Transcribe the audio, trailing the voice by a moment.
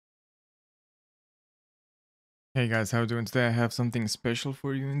Hey guys, how you doing today? I have something special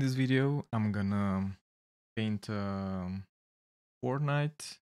for you in this video. I'm gonna paint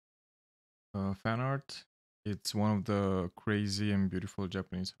Fortnite fan art. It's one of the crazy and beautiful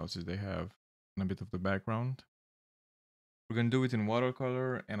Japanese houses they have and a bit of the background. We're gonna do it in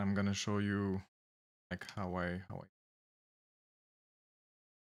watercolor and I'm gonna show you like how I.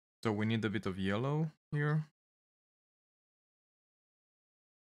 So we need a bit of yellow here.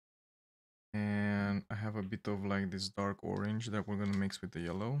 And I have a bit of like this dark orange that we're gonna mix with the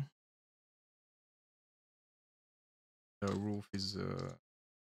yellow. The roof is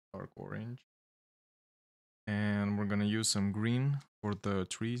dark orange. And we're gonna use some green for the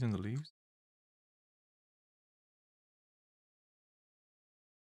trees and the leaves.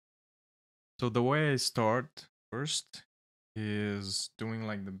 So the way I start first is doing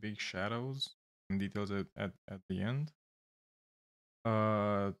like the big shadows and details at the end.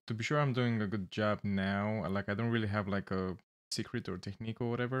 To be sure I'm doing a good job now, like I don't really have like a secret or technique or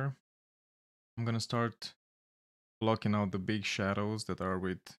whatever. I'm gonna start blocking out the big shadows that are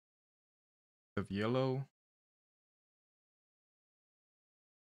with the yellow,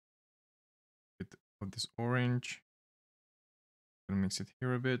 with this orange. I'm gonna mix it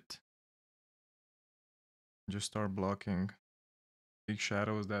here a bit. Just start blocking big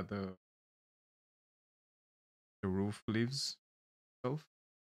shadows that the roof leaves itself.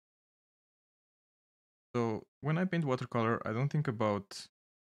 So when I paint watercolor, I don't think about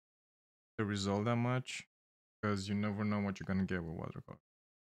the result that much because you never know what you're gonna get with watercolor.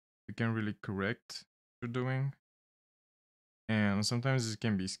 You can really correct what you're doing, and sometimes it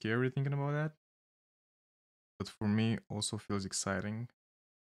can be scary thinking about that. But for me, also feels exciting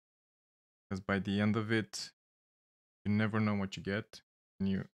because by the end of it, you never know what you get,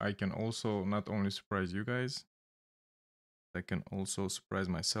 and I can also not only surprise you guys, I can also surprise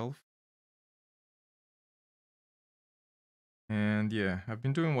myself. And yeah, I've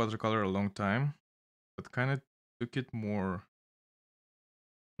been doing watercolor a long time, but kind of took it more,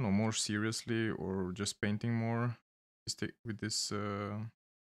 more seriously, or just painting more with this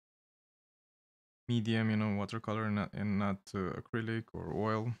medium, watercolor and not acrylic or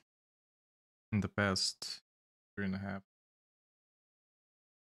oil in the past year and a half.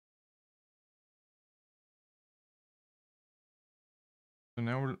 So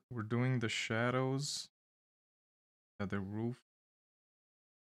now we're doing the shadows at the roof.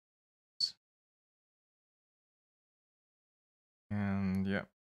 And yeah,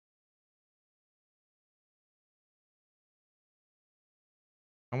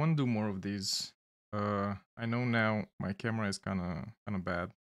 I want to do more of these. I know now my camera is kind of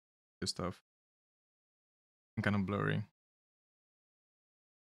bad. This stuff and kind of blurry.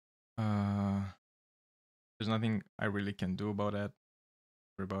 Uh, there's nothing I really can do about that.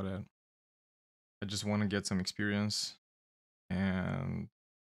 Or about that. I just want to get some experience, and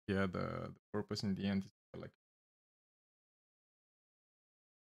yeah, the purpose in the end is like.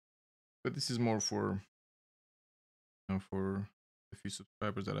 But this is more for for the few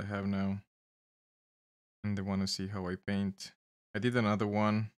subscribers that I have now, and they want to see how I paint. I did another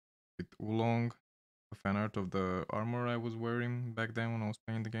one with Oolong, a fan art of the armor I was wearing back then when I was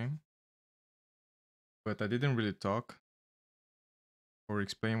playing the game. But I didn't really talk or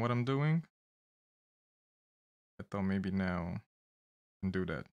explain what I'm doing. I thought maybe now I can do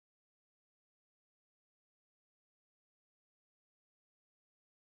that.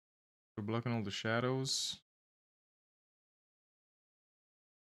 We're blocking all the shadows.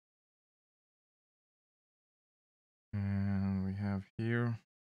 And we have here's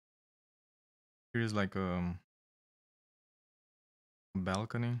like a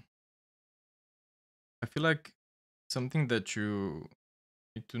balcony. I feel like something that you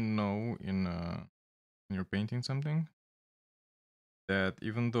need to know in your painting something, that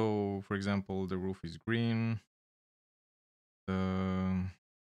even though, for example, the roof is green, the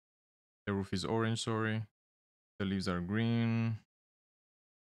the roof is orange, sorry, the leaves are green,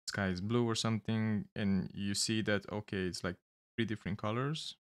 sky is blue or something, and you see that okay, it's like three different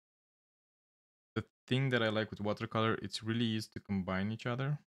colors. The thing that I like with watercolor, it's really easy to combine each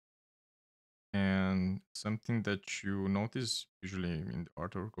other. And something that you notice usually in the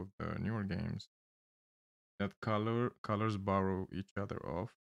artwork of the newer games, that colors borrow each other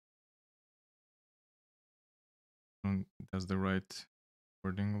off. And that's the right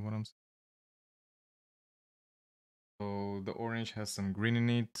wording of what I'm saying. So the orange has some green in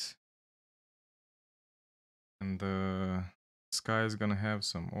it, and the sky is gonna have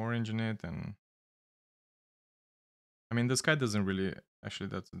some orange in it. And I mean, the sky doesn't really, actually,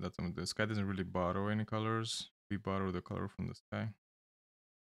 that's the sky doesn't really borrow any colors. We borrow the color from the sky.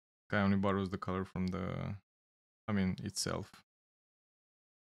 Sky only borrows the color from the I mean, itself,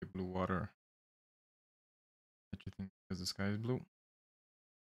 the blue water that you think because the sky is blue.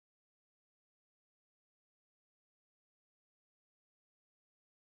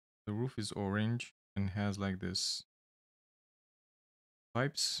 The roof is orange and has like this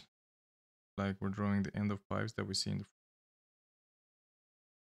pipes, like we're drawing the end of pipes that we see in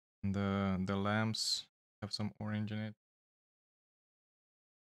the the lamps have some orange in it.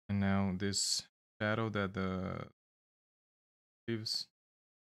 And now this shadow that the leaves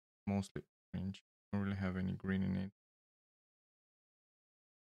mostly orange. Don't really have any green in it.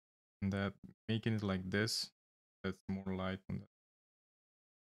 And that making it like this, that's more light on the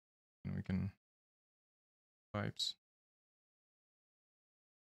and we can pipes.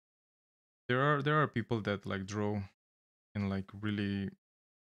 There are people that like draw in like really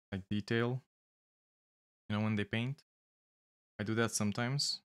like detail, when they paint. I do that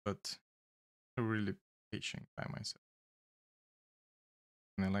sometimes, but I'm really patient by myself.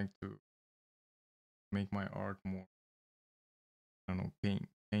 And I like to make my art more, I don't know,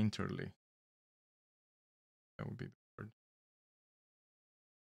 painterly. That would be the word.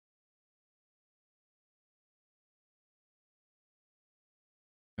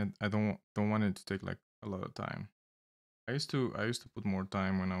 And I don't want it to take like a lot of time. I used to put more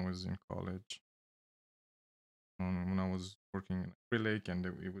time when I was in college. When I was working in acrylic, and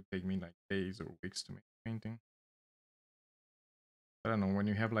it would take me like days or weeks to make a painting. I don't know, when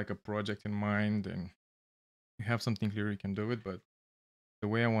you have like a project in mind and you have something clear, you can do it. But the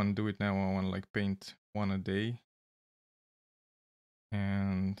way I want to do it now, I want to like paint one a day,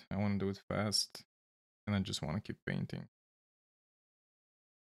 and I want to do it fast, and I just want to keep painting.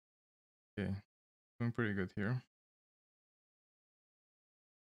 Okay, doing pretty good here.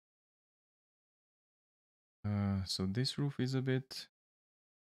 So this roof is a bit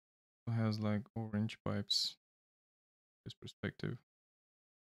has like orange pipes. This perspective,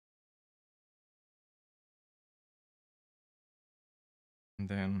 and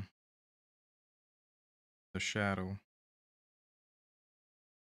then the shadow.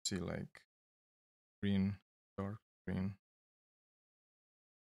 See like green, dark green.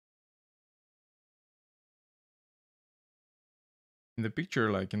 In the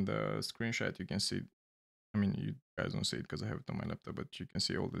picture, like in the screenshot, you can see. I mean, you guys don't see it because I have it on my laptop, but you can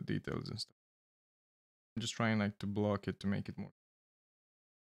see all the details and stuff. I'm just trying like to block it to make it more.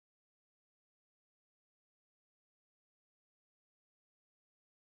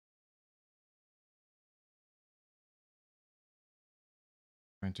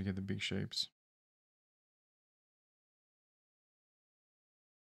 Trying to get the big shapes.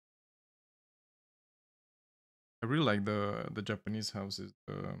 I really like the Japanese houses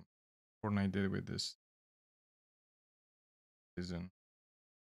Fortnite did with this season.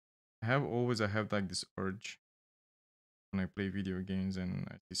 I have like this urge when I play video games and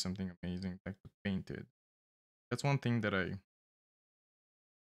I see something amazing, like to paint it. That's one thing that I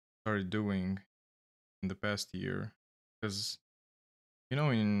started doing in the past year, because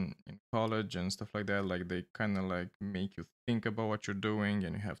in college and stuff like that, like they kind of like make you think about what you're doing,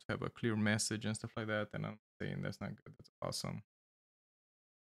 and you have to have a clear message and stuff like that. And I'm saying that's not good. That's awesome.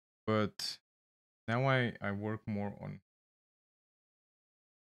 But now I work more on,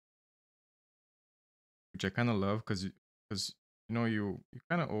 which I kind of love, because you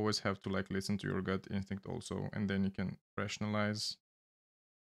kind of always have to like listen to your gut instinct also, and then you can rationalize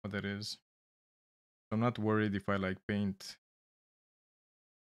what that is. So I'm not worried if I like paint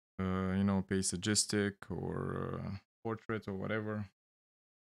paysagistic or portrait or whatever.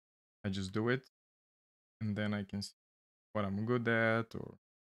 I just do it, and then I can see what I'm good at or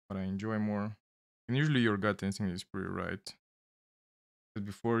what I enjoy more. And usually your gut instinct is pretty right. But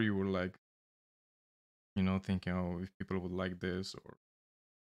before you were like, thinking, oh, if people would like this, or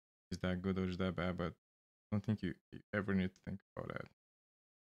is that good or is that bad? But I don't think you ever need to think about that.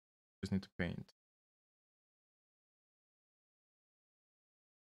 You just need to paint.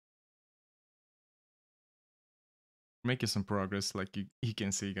 Making some progress, like you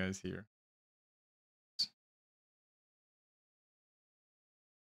can see, guys, here.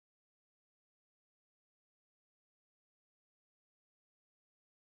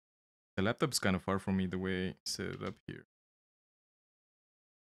 The laptop's kind of far from me the way I set it up here.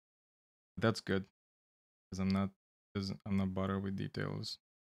 That's good because I'm not bothered with details.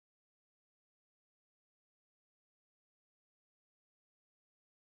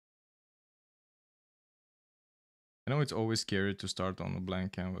 I know it's always scary to start on a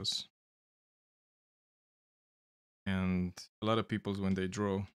blank canvas, and a lot of people when they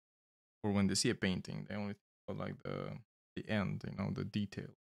draw or when they see a painting, they only think about like the end, the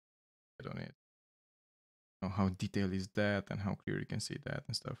detail on it. how detailed is that and how clear you can see that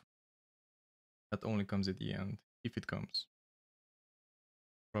and stuff. That only comes at the end, if it comes.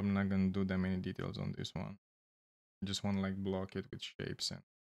 Probably not gonna do that many details on this one. I just want to like block it with shapes and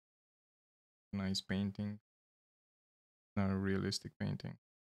nice painting, not a realistic painting.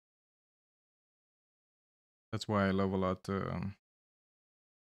 That's why I love a lot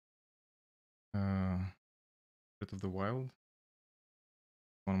Breath of the Wild.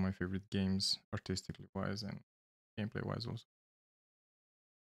 One of my favorite games, artistically wise and gameplay wise also.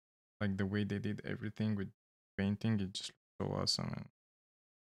 Like the way they did everything with painting, it just looks so awesome. And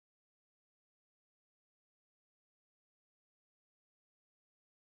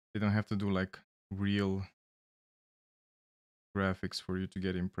they don't have to do like real graphics for you to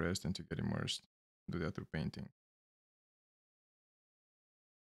get impressed and to get immersed. Do that through painting.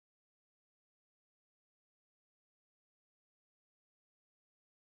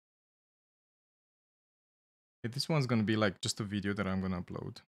 Yeah, this one's gonna be like just a video that I'm gonna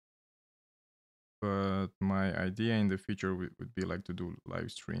upload. But my idea in the future would be like to do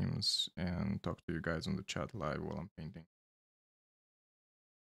live streams and talk to you guys on the chat live while I'm painting.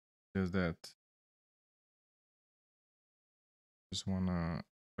 Just that. Just wanna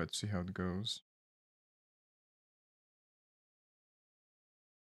try to see how it goes.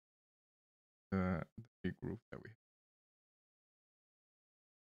 The big group that we have.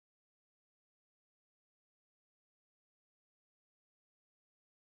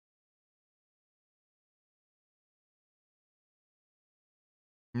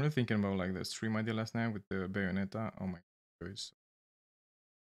 I'm really thinking about like the stream I did last night with the Bayonetta. Oh my goodness.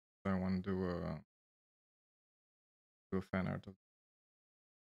 So I want to do a fan art of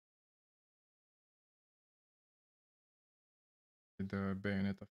the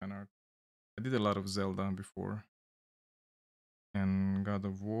Bayonetta fan art. I did a lot of Zelda before. And God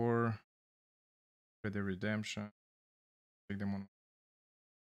of War, Red Dead Redemption. Take them on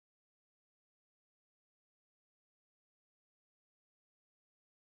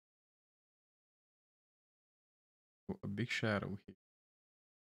a big shadow here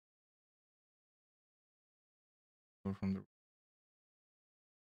from the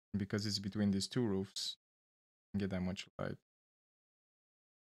because it's between these two roofs, you get that much light.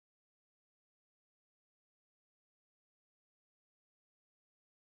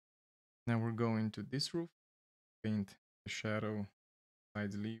 Now we're going to this roof, paint the shadow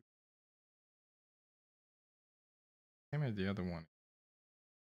sides leaf. Same as the other one.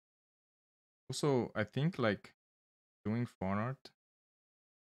 Also, I think like doing fan art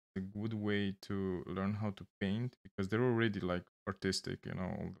is a good way to learn how to paint because they're already like artistic,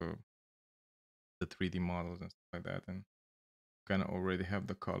 all the 3D models and stuff like that, and kind of already have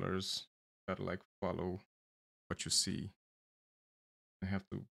the colors that like follow what you see. You have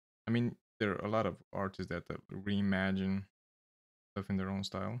to. I mean, there are a lot of artists that reimagine stuff in their own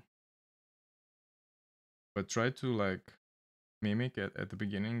style, but try to like mimic it at the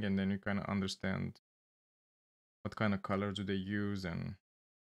beginning, and then you kind of understand what kind of colors do they use and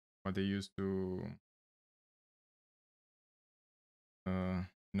what they use to uh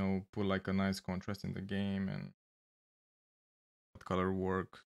put like a nice contrast in the game and what color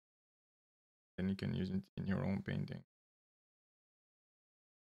work then you can use it in your own painting.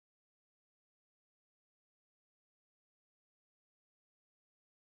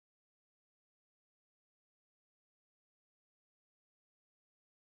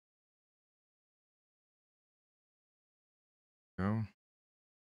 So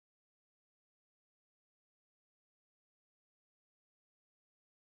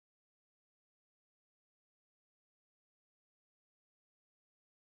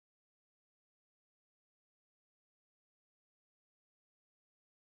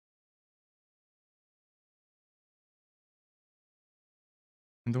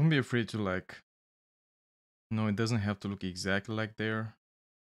and don't be afraid to like no, it doesn't have to look exactly like there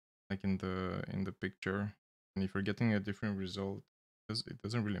like in the picture, and if you're getting a different result, it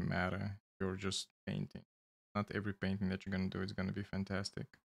doesn't really matter. You're just painting. Not every painting that you're gonna do is gonna be fantastic,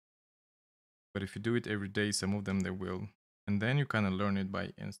 but if you do it every day, some of them they will, and then you kind of learn it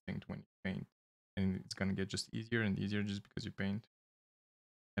by instinct when you paint, and it's gonna get just easier and easier just because you paint.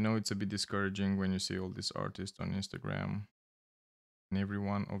 I know it's a bit discouraging when you see all these artists on Instagram and every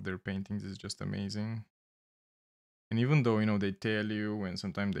one of their paintings is just amazing, and even though they tell you and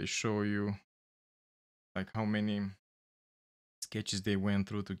sometimes they show you like how many sketches they went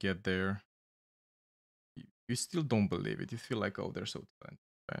through to get there, you still don't believe it. You feel like, oh, they're so talented,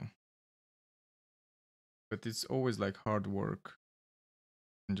 right? But it's always like hard work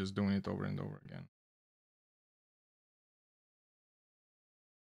and just doing it over and over again.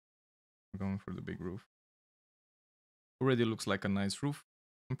 I'm going for the big roof. Already looks like a nice roof.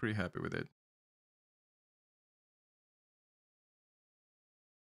 I'm pretty happy with it.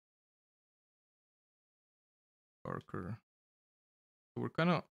 Darker. So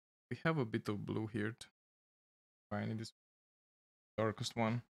we have a bit of blue here. I need this darkest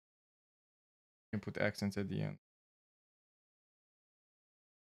one. And put accents at the end.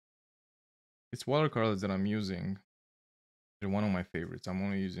 It's watercolors that I'm using. They're one of my favorites. I'm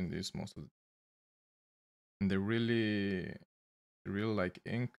only using this most of the time. And they really like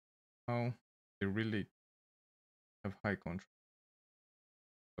ink now. They really have high contrast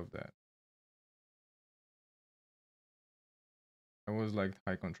of that. I always liked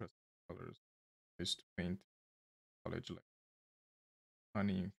high contrast colors. I used to paint college like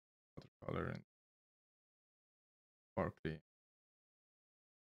honey watercolor and sparkly.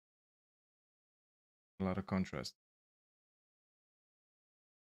 A lot of contrast.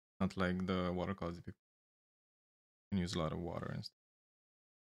 Not like the watercolors that people can use a lot of water and stuff.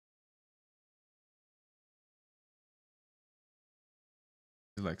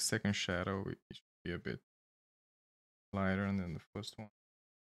 It's like second shadow, it should be a bit lighter than the first one.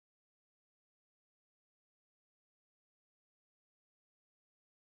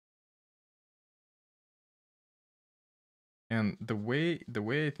 And the way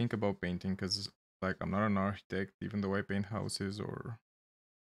I think about painting, because like I'm not an architect, even though I paint houses or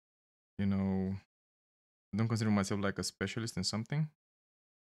you know, I don't consider myself like a specialist in something.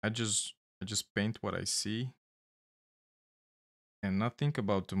 I just paint what I see and not think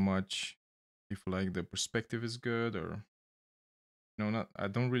about too much if like the perspective is good or not. I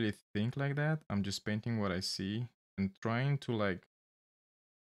don't really think like that. I'm just painting what I see and trying to like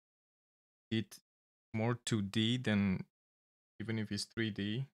it more 2D than even if it's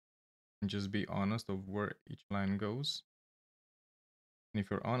 3D and just be honest of where each line goes. And if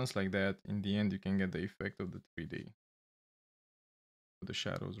you're honest like that, in the end you can get the effect of the 3D with the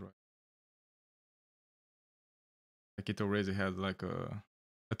shadows, right? Like it already has like a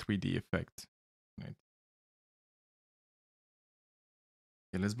 3D effect. Right?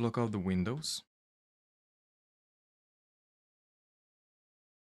 Okay, let's block out the windows.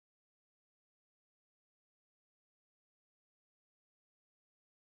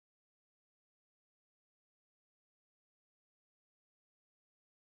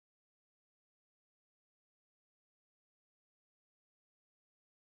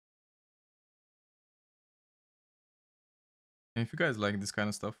 And if you guys like this kind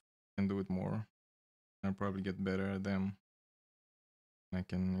of stuff, you can do it more. I'll probably get better at them. I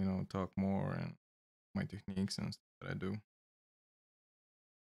can, talk more and my techniques and stuff that I do.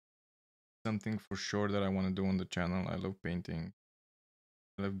 Something for sure that I want to do on the channel. I love painting.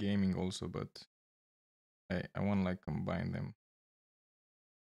 I love gaming also, but I want to like combine them.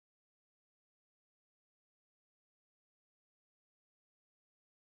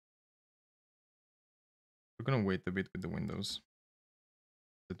 We're gonna wait a bit with the windows.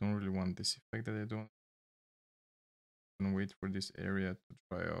 I don't really want this effect that I don't. I'm gonna wait for this area to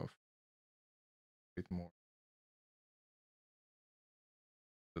dry off a bit more.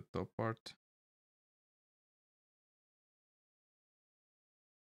 The top part.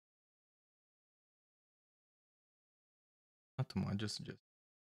 Not too much, just.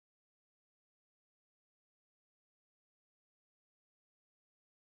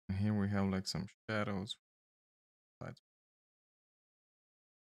 And here we have like some shadows. Lights.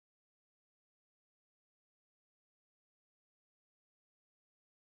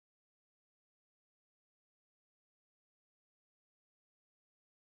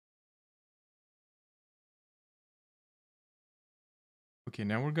 Okay,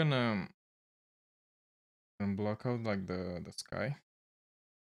 now we're gonna block out like the sky.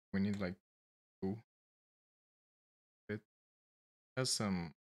 We need like blue. It has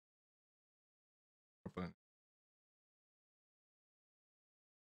some purple.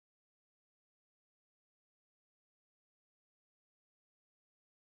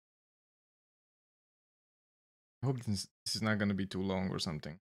 I hope this is not gonna be too long or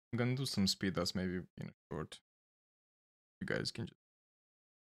something. I'm gonna do some speed ups maybe in a short. You guys can just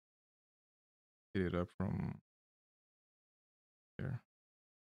hit it up from here.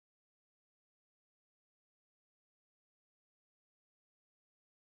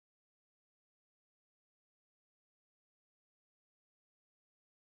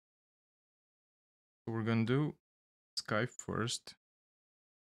 So we're gonna do sky first,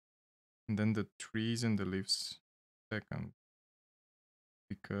 and then the trees and the leaves second,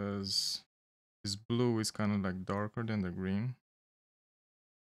 because this blue is kind of like darker than the green,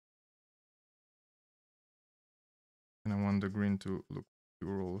 and I want the green to look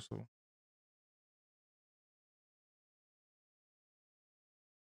pure also.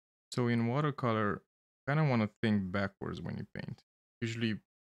 So in watercolor, kind of want to think backwards when you paint. Usually,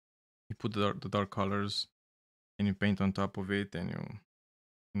 you put the dark colors and you paint on top of it, and you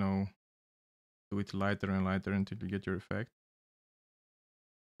know do it lighter and lighter until you get your effect.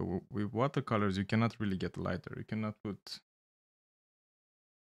 But with watercolors, you cannot really get lighter. You cannot put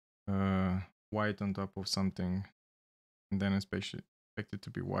uh, white on top of something and then especially expect it to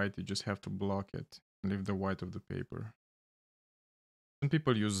be white. You just have to block it and leave the white of the paper. Some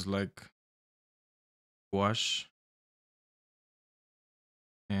people use like wash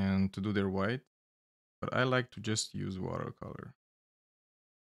and to do their white, but I like to just use watercolor.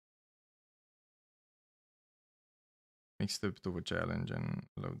 Makes it a bit of a challenge, and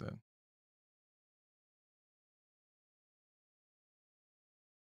I love that.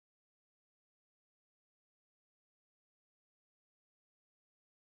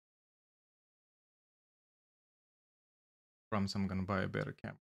 Promise I'm gonna buy a better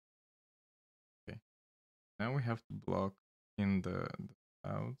camera. Okay, now we have to block in the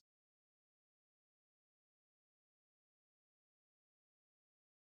clouds.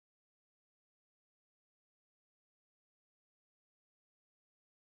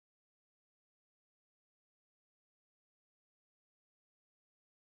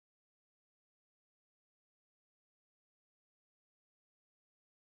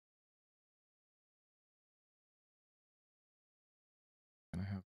 And I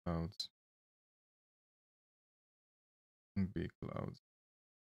have clouds and big clouds.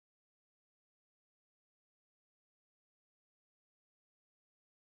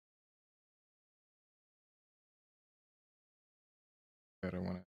 But I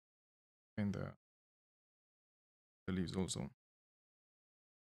wanna paint the leaves also.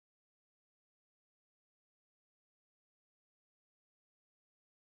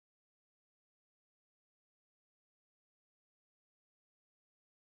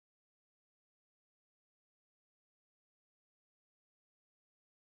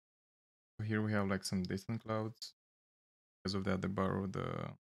 So here we have like some distant clouds. Because of that, they borrow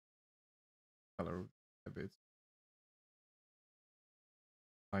the color a bit.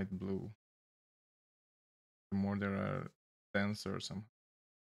 Light blue. The more there are denser some.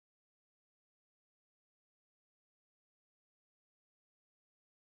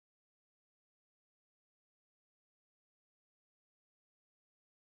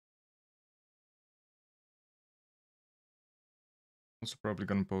 Also probably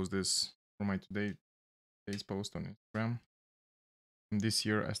gonna post this for my today's post on Instagram. And this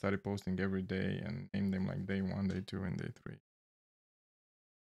year I started posting every day and named them like day 1, day 2, and day 3.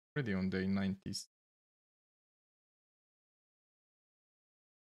 Already on day 90s.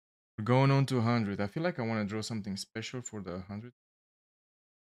 We're going on to 100. I feel like I want to draw something special for the 100.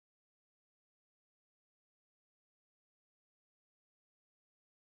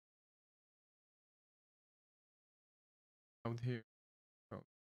 Out here. Oh,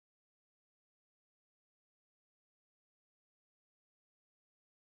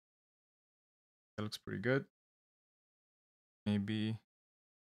 that looks pretty good. Maybe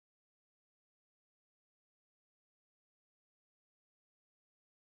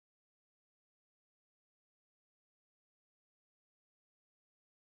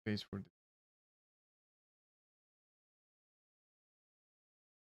space for this.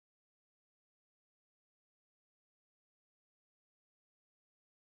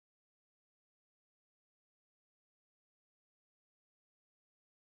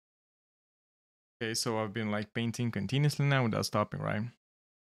 Okay, so I've been like painting continuously now without stopping, right?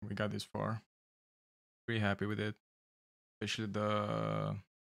 We got this far. Pretty happy with it. Especially the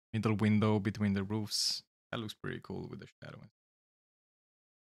middle window between the roofs. That looks pretty cool with the shadow.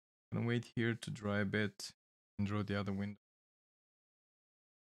 Gonna wait here to dry a bit and draw the other window.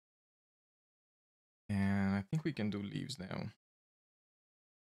 And I think we can do leaves now.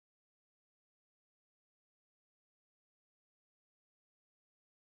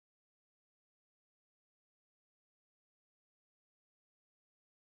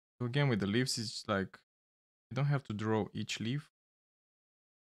 So again, with the leaves, it's like you don't have to draw each leaf.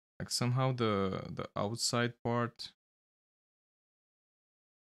 Like somehow the outside part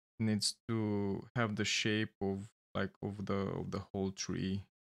needs to have the shape of like of the whole tree.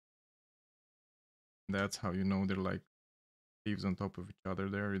 That's how you know they're like leaves on top of each other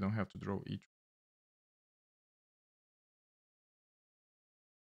there. You don't have to draw each.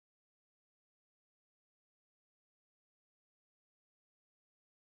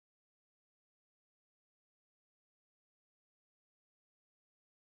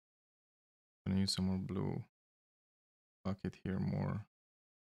 Gonna use some more blue. Block it here more.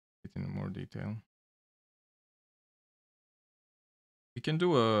 Get in more detail. You can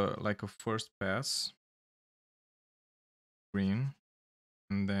do a like a first pass green,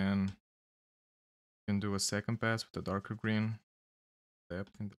 and then you can do a second pass with a darker green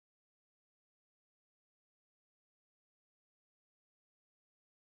depth in the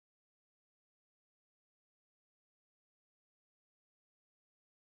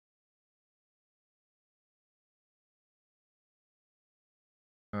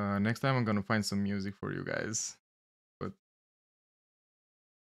next time I'm gonna find some music for you guys. But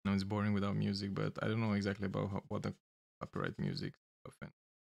no, it's boring without music, but I don't know exactly about what the copyright music stuff, and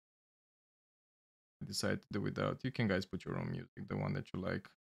I decided to do without. You can guys put your own music, the one that you like,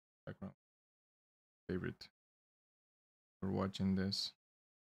 background favorite. For watching this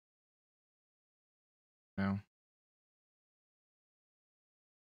now.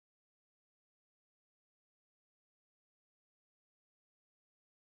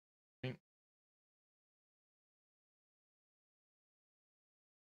 Okay.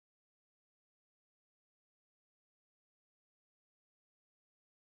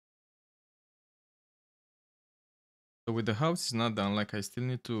 So with the house is not done, like I still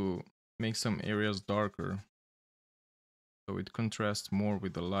need to make some areas darker so it contrasts more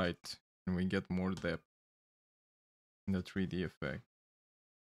with the light and we get more depth in the 3D effect.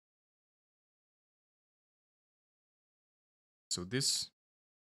 So this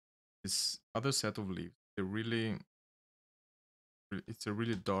other set of leaves, it's a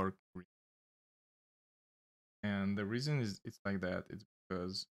really dark green. And the reason is it's like that, it's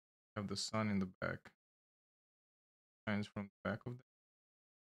because you have the sun in the back, shines from the back of the.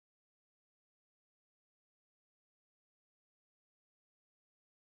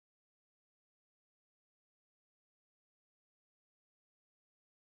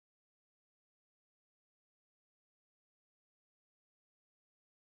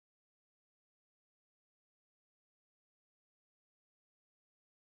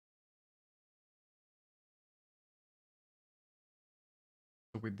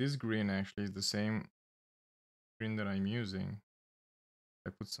 So with this green actually is the same green that I'm using. I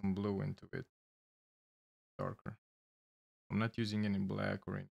put some blue into it, darker. I'm not using any black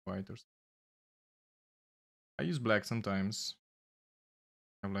or any white or something. I use black sometimes.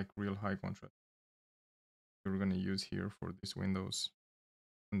 I have like real high contrast. We're gonna use here for these window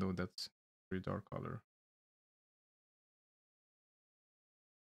that's very dark color.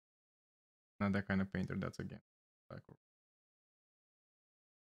 Not that kind of painter, that's again black.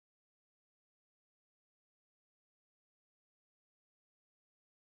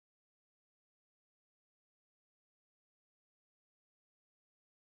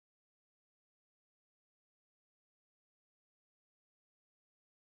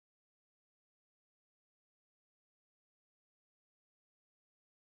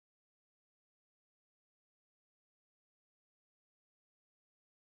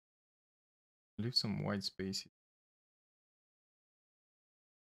 Leave some white spaces.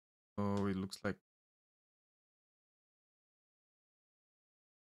 Oh, it looks like.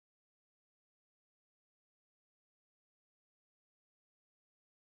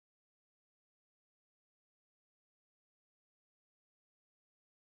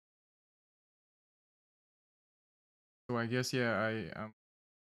 So I guess yeah, I am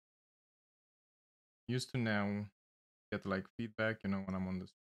used to now get like feedback, when I'm on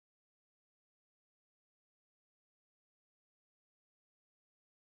this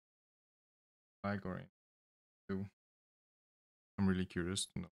like or do. I'm really curious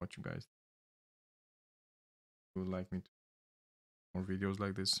to know what you guys would like me to more videos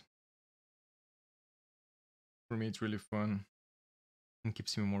like this. For me, it's really fun and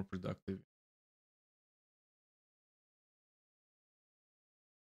keeps me more productive.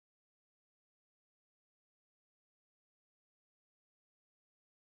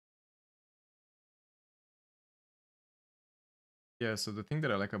 Yeah, so the thing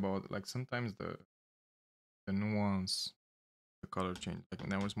that I like about like sometimes the nuance, the color change, like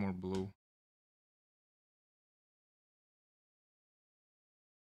now it's more blue.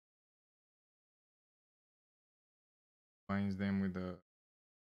 Binds them with the.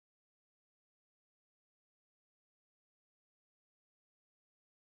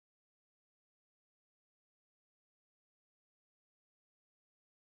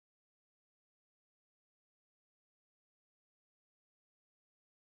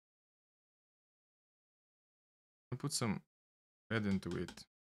 I put some red into it.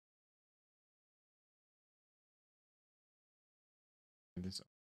 This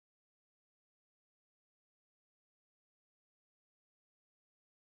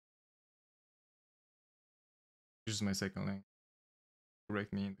is my second language.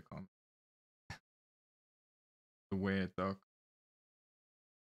 Correct me in the comment. The way I talk.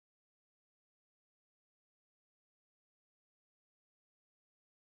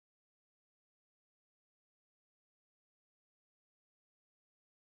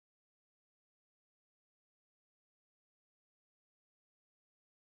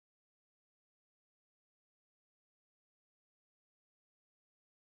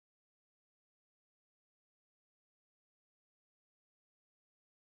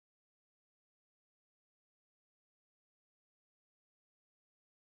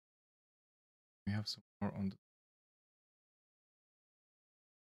 have some more on the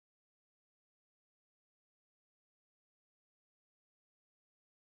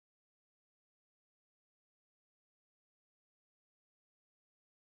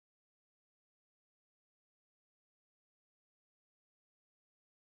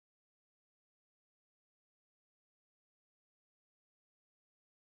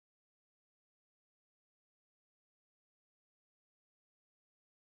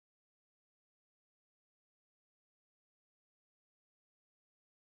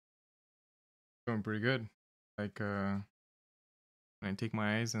going pretty good. Like when I take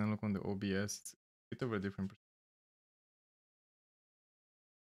my eyes and I look on the OBS, it's a bit of a different perspective.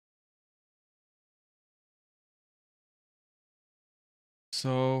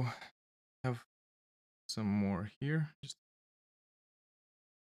 So I have some more here. Just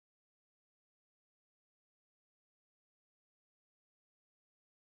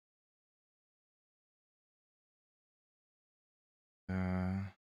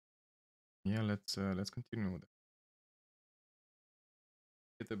yeah, let's continue with it.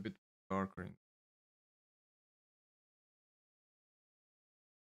 Get a bit darker in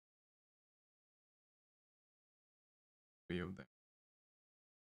the way of them.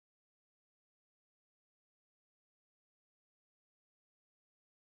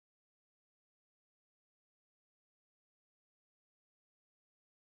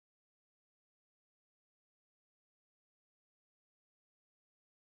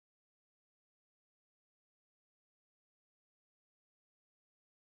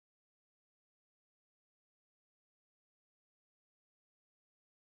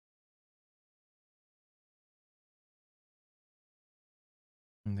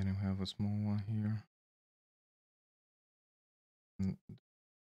 And then I have a small one here. And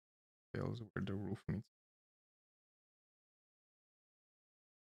tells where the roof meets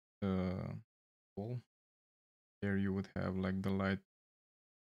the wall. There you would have like the light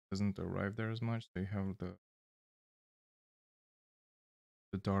doesn't arrive there as much, so you have the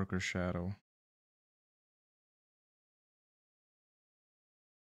darker shadow.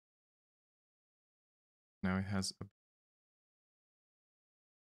 Now it has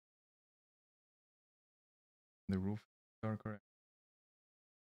the roof darker.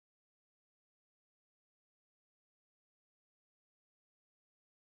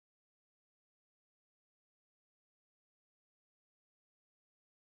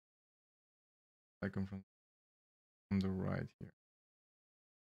 Like from the right here.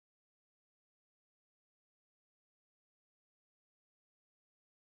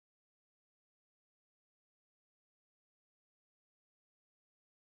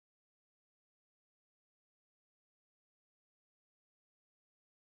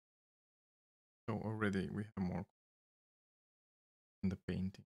 So already we have more in the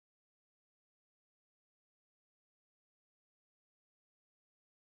painting.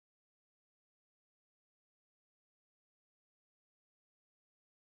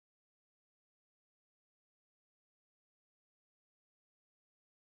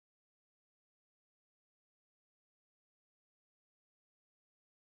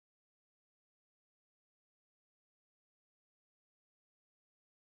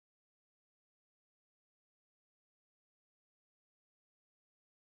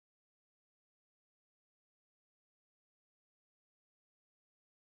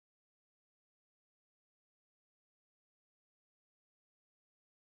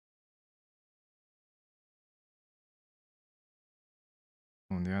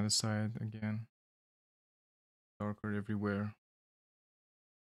 On the other side again, darker everywhere.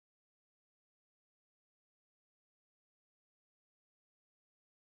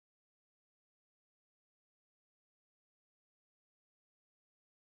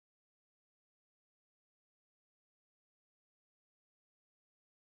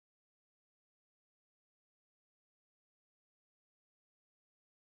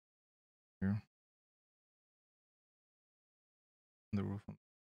 Here on the roof.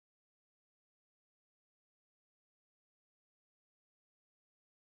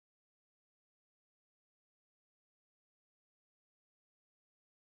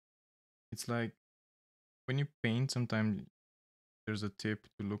 It's like when you paint, sometimes there's a tip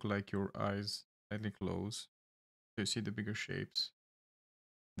to look like your eyes slightly close. So you see the bigger shapes.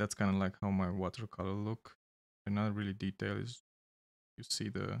 That's kind of like how my watercolor look. They're not really detailed. You see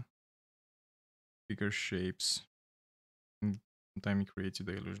the bigger shapes. And sometimes it creates you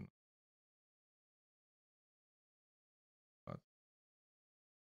the illusion. But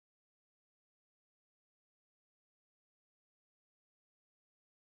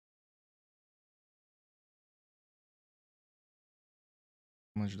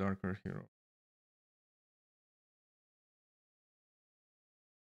much darker here.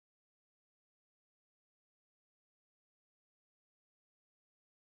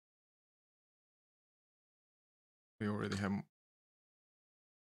 We already have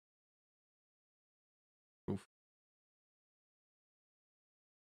proof.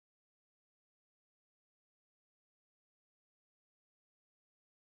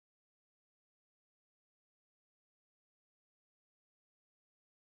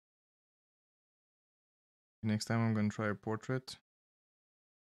 Next time I'm gonna try a portrait.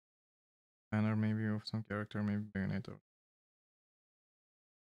 Banner maybe of some character, maybe Bayonetta.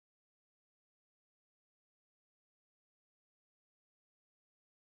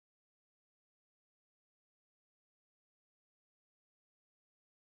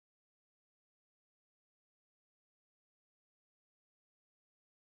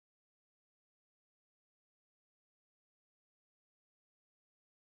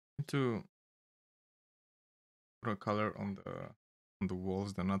 Need to put a color on the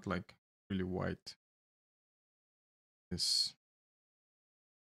walls. They're not like really white. This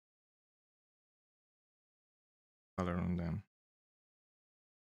color on them.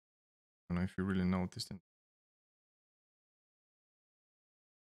 I don't know if you really noticed it.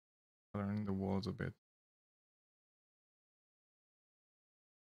 Coloring the walls a bit.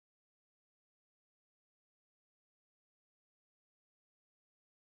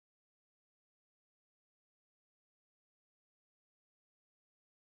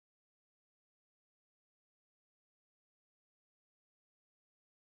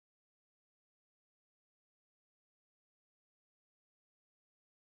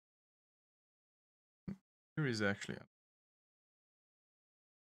 Here is actually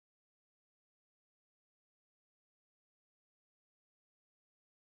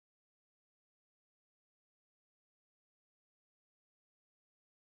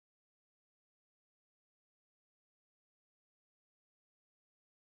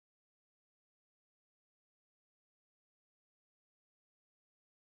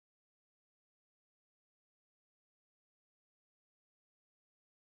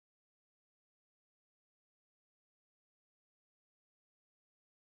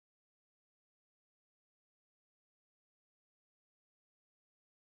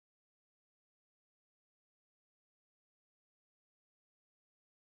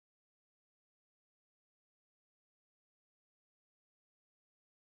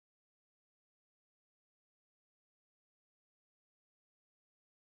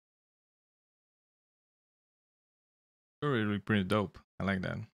really pretty dope. I like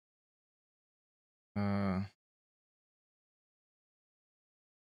that. Uh,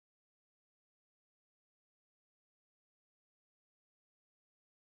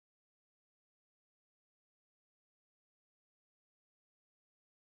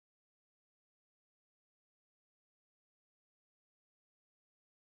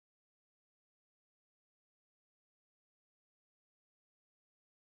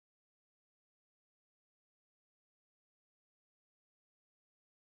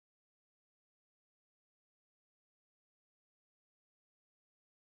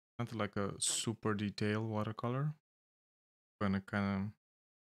 not like a super detailed watercolor, but it kind of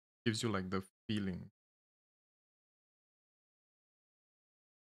gives you like the feeling.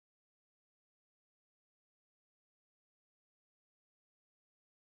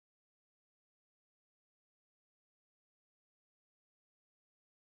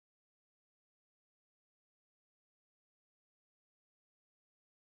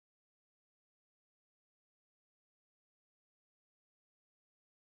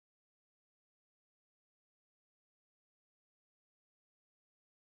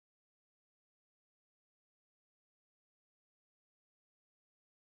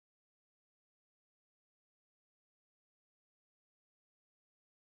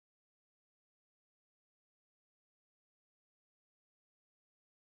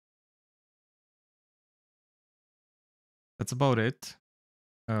 That's about it.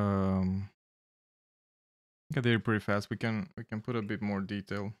 I think I did it pretty fast. We can put a bit more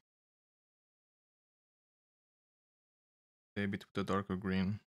detail. Maybe to the darker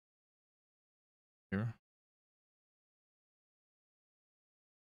green here.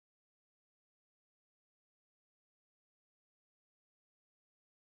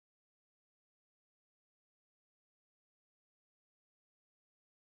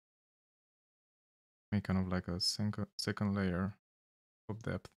 Make kind of like a second layer of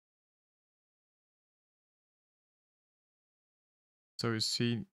depth. So you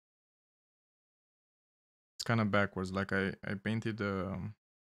see, it's kind of backwards. Like I painted the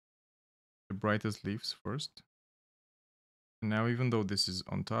brightest leaves first. And now even though this is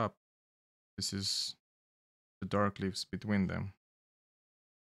on top, this is the dark leaves between them.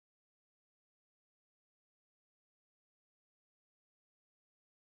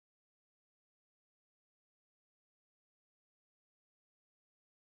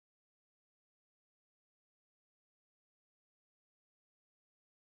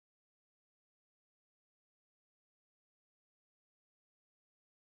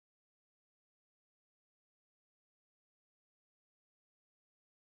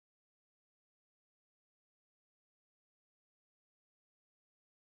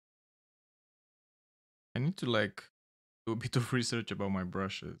 need to like do a bit of research about my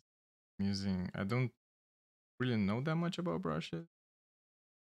brushes I'm using. I don't really know that much about brushes.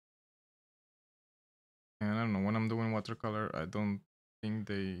 And I don't know, when I'm doing watercolor, I don't think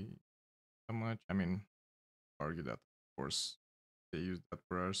they that much. I mean, argue that of course they use that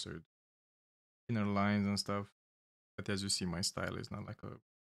brush so inner lines and stuff. But as you see, my style is not like a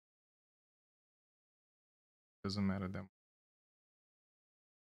doesn't matter them.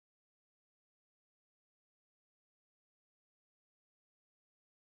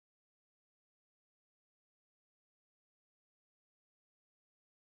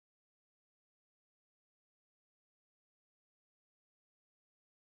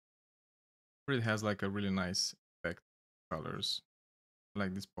 It has like a really nice effect colors,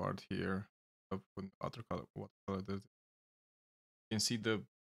 like this part here of watercolor. Watercolor does. You can see the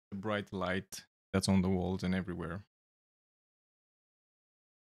bright light that's on the walls and everywhere.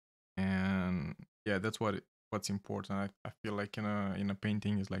 And yeah, that's what's important. I feel like in a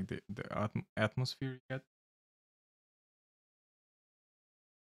painting is like the atmosphere you get.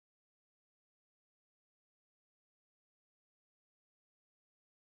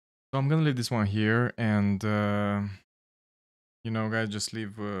 So I'm gonna leave this one here, and guys, just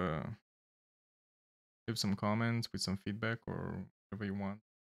leave some comments with some feedback or whatever you want.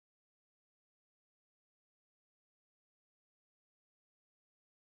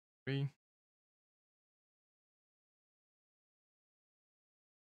 Free.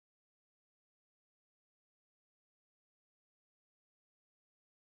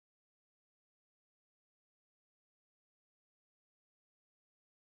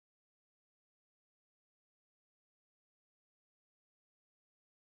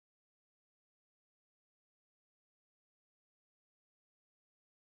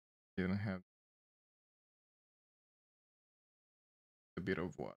 Didn't have a bit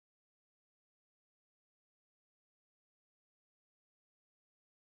of what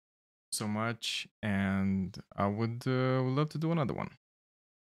so much, and I would love to do another one.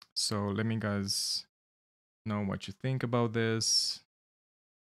 So let me guys know what you think about this,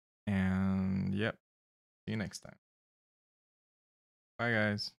 and yep, see you next time. Bye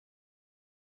guys.